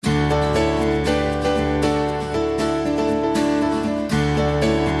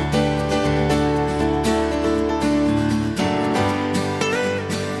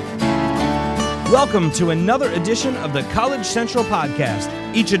Welcome to another edition of the College Central Podcast.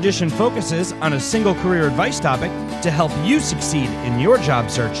 Each edition focuses on a single career advice topic to help you succeed in your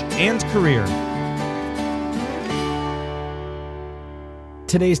job search and career.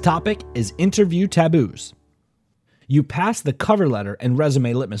 Today's topic is interview taboos. You passed the cover letter and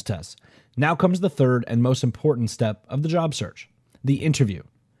resume litmus tests. Now comes the third and most important step of the job search, the interview.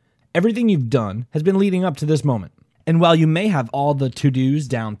 Everything you've done has been leading up to this moment. And while you may have all the to-dos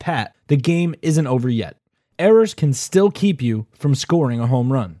down pat, the game isn't over yet. Errors can still keep you from scoring a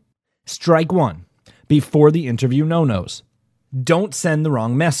home run. Strike one, before the interview no-nos. Don't send the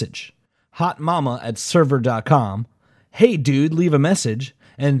wrong message. Hot mama at server.com, hey dude, leave a message,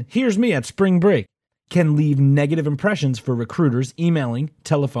 and here's me at spring break can leave negative impressions for recruiters emailing,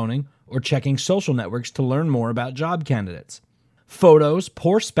 telephoning, or checking social networks to learn more about job candidates. Photos,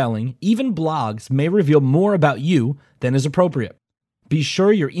 poor spelling, even blogs may reveal more about you than is appropriate. Be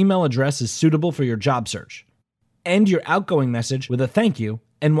sure your email address is suitable for your job search. End your outgoing message with a thank you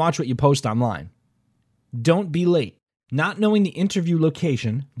and watch what you post online. Don't be late. Not knowing the interview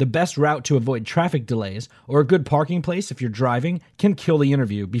location, the best route to avoid traffic delays, or a good parking place if you're driving can kill the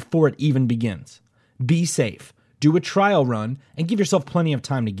interview before it even begins. Be safe. Do a trial run and give yourself plenty of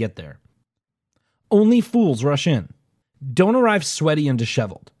time to get there. Only fools rush in. Don't arrive sweaty and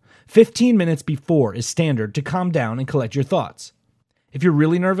disheveled. 15 minutes before is standard to calm down and collect your thoughts. If you're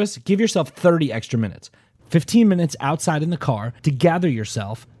really nervous, give yourself 30 extra minutes. 15 minutes outside in the car to gather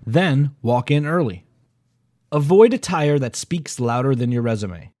yourself, then walk in early. Avoid attire that speaks louder than your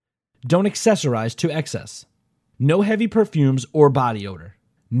resume. Don't accessorize to excess. No heavy perfumes or body odor.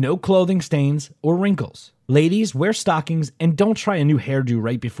 No clothing stains or wrinkles. Ladies, wear stockings and don't try a new hairdo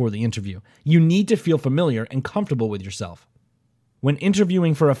right before the interview. You need to feel familiar and comfortable with yourself. When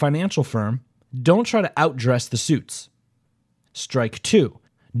interviewing for a financial firm, don't try to outdress the suits. Strike two,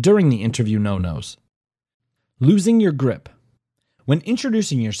 during the interview no-nos. Losing your grip. When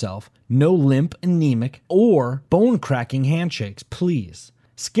introducing yourself, no limp, anemic, or bone-cracking handshakes, please.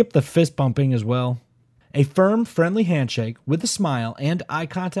 Skip the fist bumping as well. A firm, friendly handshake with a smile and eye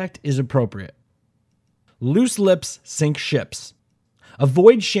contact is appropriate. Loose lips sink ships.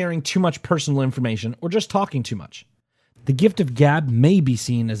 Avoid sharing too much personal information or just talking too much. The gift of gab may be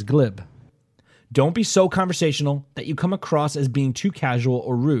seen as glib. Don't be so conversational that you come across as being too casual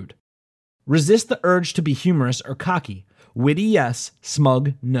or rude. Resist the urge to be humorous or cocky. Witty yes,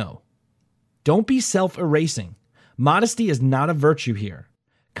 smug no. Don't be self-erasing. Modesty is not a virtue here.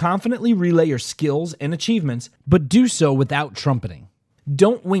 Confidently relay your skills and achievements, but do so without trumpeting.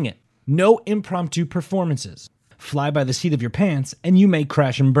 Don't wing it. No impromptu performances. Fly by the seat of your pants and you may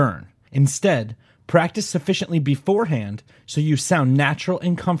crash and burn. Instead, practice sufficiently beforehand so you sound natural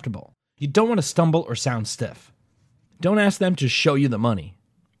and comfortable. You don't want to stumble or sound stiff. Don't ask them to show you the money.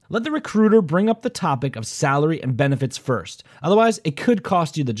 Let the recruiter bring up the topic of salary and benefits first. Otherwise, it could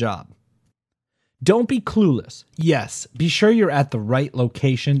cost you the job. Don't be clueless. Yes, be sure you're at the right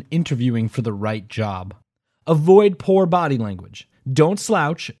location interviewing for the right job. Avoid poor body language. Don't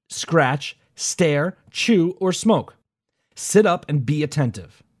slouch, scratch, stare, chew, or smoke. Sit up and be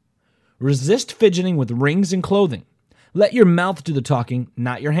attentive. Resist fidgeting with rings and clothing. Let your mouth do the talking,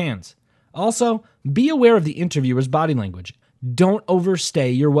 not your hands. Also, be aware of the interviewer's body language. Don't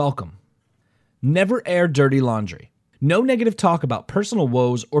overstay your welcome. Never air dirty laundry. No negative talk about personal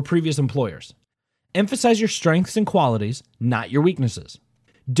woes or previous employers. Emphasize your strengths and qualities, not your weaknesses.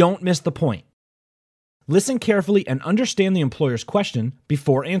 Don't miss the point. Listen carefully and understand the employer's question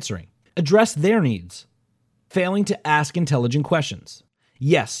before answering. Address their needs. Failing to ask intelligent questions.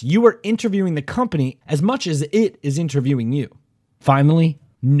 Yes, you are interviewing the company as much as it is interviewing you. Finally,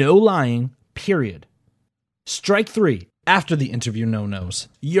 no lying, period. Strike three, after the interview no-nos.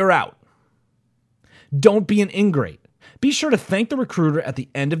 You're out. Don't be an ingrate. Be sure to thank the recruiter at the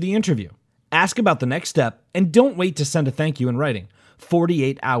end of the interview. Ask about the next step, and don't wait to send a thank you in writing.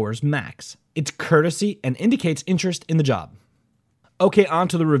 48 hours max. It's courtesy and indicates interest in the job. Okay, on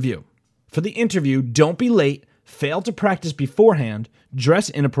to the review. For the interview, don't be late, fail to practice beforehand, dress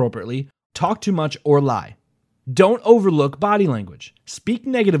inappropriately, talk too much, or lie. Don't overlook body language. Speak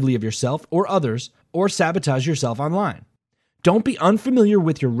negatively of yourself or others, or sabotage yourself online. Don't be unfamiliar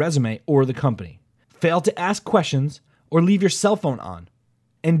with your resume or the company. Fail to ask questions or leave your cell phone on.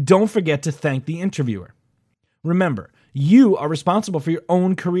 And don't forget to thank the interviewer. Remember, you are responsible for your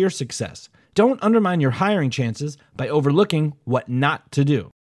own career success. Don't undermine your hiring chances by overlooking what not to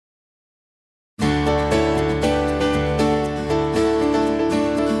do.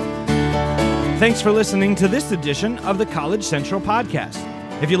 Thanks for listening to this edition of the College Central Podcast.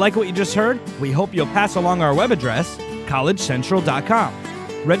 If you like what you just heard, we hope you'll pass along our web address,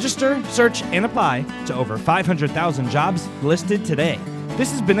 collegecentral.com. Register, search, and apply to over 500,000 jobs listed today.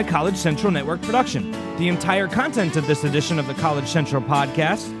 This has been a College Central Network production. The entire content of this edition of the College Central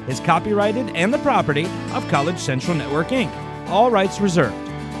podcast is copyrighted and the property of College Central Network, Inc. All rights reserved.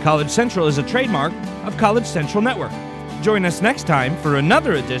 College Central is a trademark of College Central Network. Join us next time for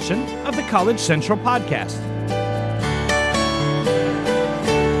another edition of the College Central podcast.